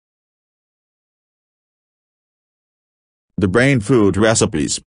The brain food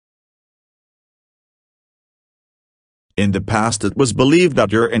recipes. In the past it was believed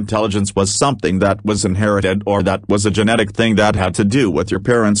that your intelligence was something that was inherited or that was a genetic thing that had to do with your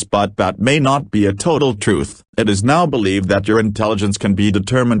parents, but that may not be a total truth. It is now believed that your intelligence can be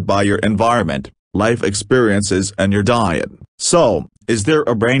determined by your environment, life experiences and your diet. So, is there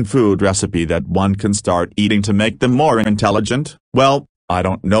a brain food recipe that one can start eating to make them more intelligent? Well, I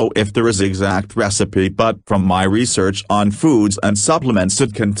don't know if there is an exact recipe, but from my research on foods and supplements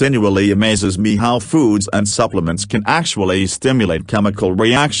it continually amazes me how foods and supplements can actually stimulate chemical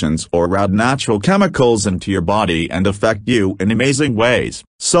reactions or add natural chemicals into your body and affect you in amazing ways.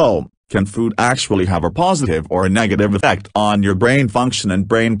 So, can food actually have a positive or a negative effect on your brain function and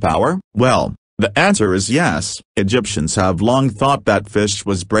brain power? Well, the answer is yes. Egyptians have long thought that fish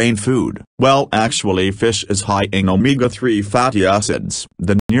was brain food. Well, actually fish is high in omega-3 fatty acids.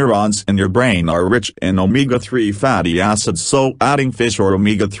 The neurons in your brain are rich in omega-3 fatty acids, so adding fish or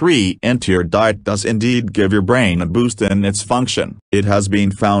omega-3 into your diet does indeed give your brain a boost in its function. It has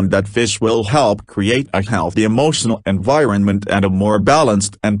been found that fish will help create a healthy emotional environment and a more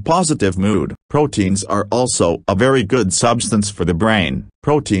balanced and positive mood. Proteins are also a very good substance for the brain.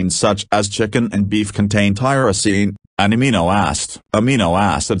 Proteins such as chicken and beef contain tyrosine, an amino acid. Amino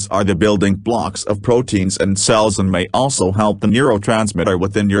acids are the building blocks of proteins and cells and may also help the neurotransmitter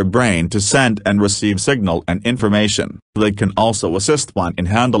within your brain to send and receive signal and information. They can also assist one in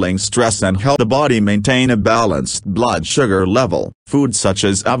handling stress and help the body maintain a balanced blood sugar level. Foods such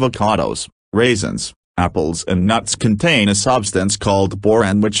as avocados, raisins, apples and nuts contain a substance called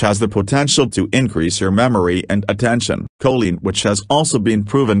boron which has the potential to increase your memory and attention. Choline, which has also been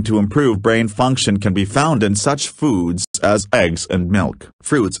proven to improve brain function, can be found in such foods as eggs and milk.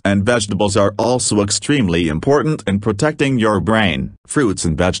 Fruits and vegetables are also extremely important in protecting your brain. Fruits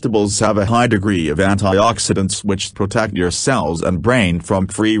and vegetables have a high degree of antioxidants which protect your cells and brain from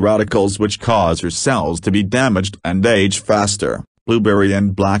free radicals which cause your cells to be damaged and age faster. Blueberry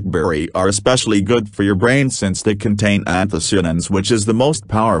and blackberry are especially good for your brain since they contain anthocyanins, which is the most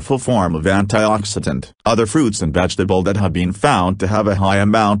powerful form of antioxidant. Other fruits and vegetables that have been found to have a high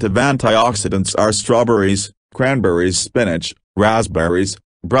amount of antioxidants are strawberries, cranberries, spinach, raspberries,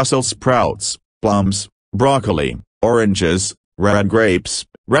 Brussels sprouts, plums, broccoli, oranges, red grapes,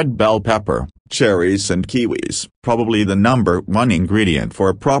 red bell pepper, cherries and kiwis. Probably the number one ingredient for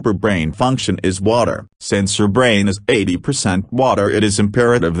a proper brain function is water. Since your brain is 80% water, it is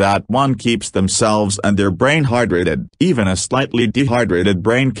imperative that one keeps themselves and their brain hydrated. Even a slightly dehydrated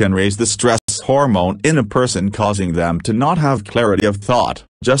brain can raise the stress hormone in a person, causing them to not have clarity of thought.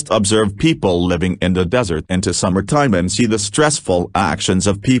 Just observe people living in the desert into summertime and see the stressful actions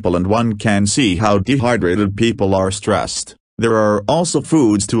of people, and one can see how dehydrated people are stressed. There are also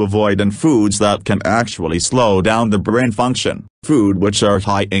foods to avoid and foods that can actually slow down the brain function. Food which are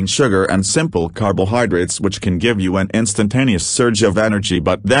high in sugar and simple carbohydrates which can give you an instantaneous surge of energy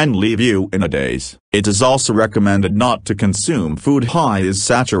but then leave you in a daze. It is also recommended not to consume food high in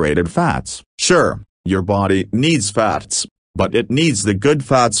saturated fats. Sure, your body needs fats, but it needs the good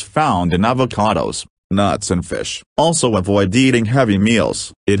fats found in avocados, nuts and fish. Also avoid eating heavy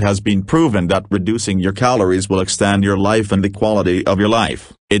meals. It has been proven that reducing your calories will extend your life and the quality of your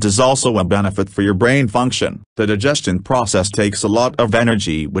life. It is also a benefit for your brain function. The digestion process takes a lot of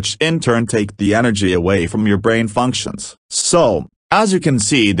energy which in turn take the energy away from your brain functions. So, as you can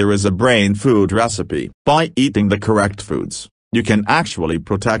see, there is a brain food recipe. By eating the correct foods, you can actually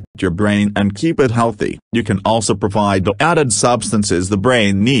protect your brain and keep it healthy. You can also provide the added substances the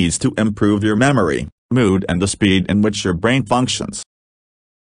brain needs to improve your memory, mood and the speed in which your brain functions.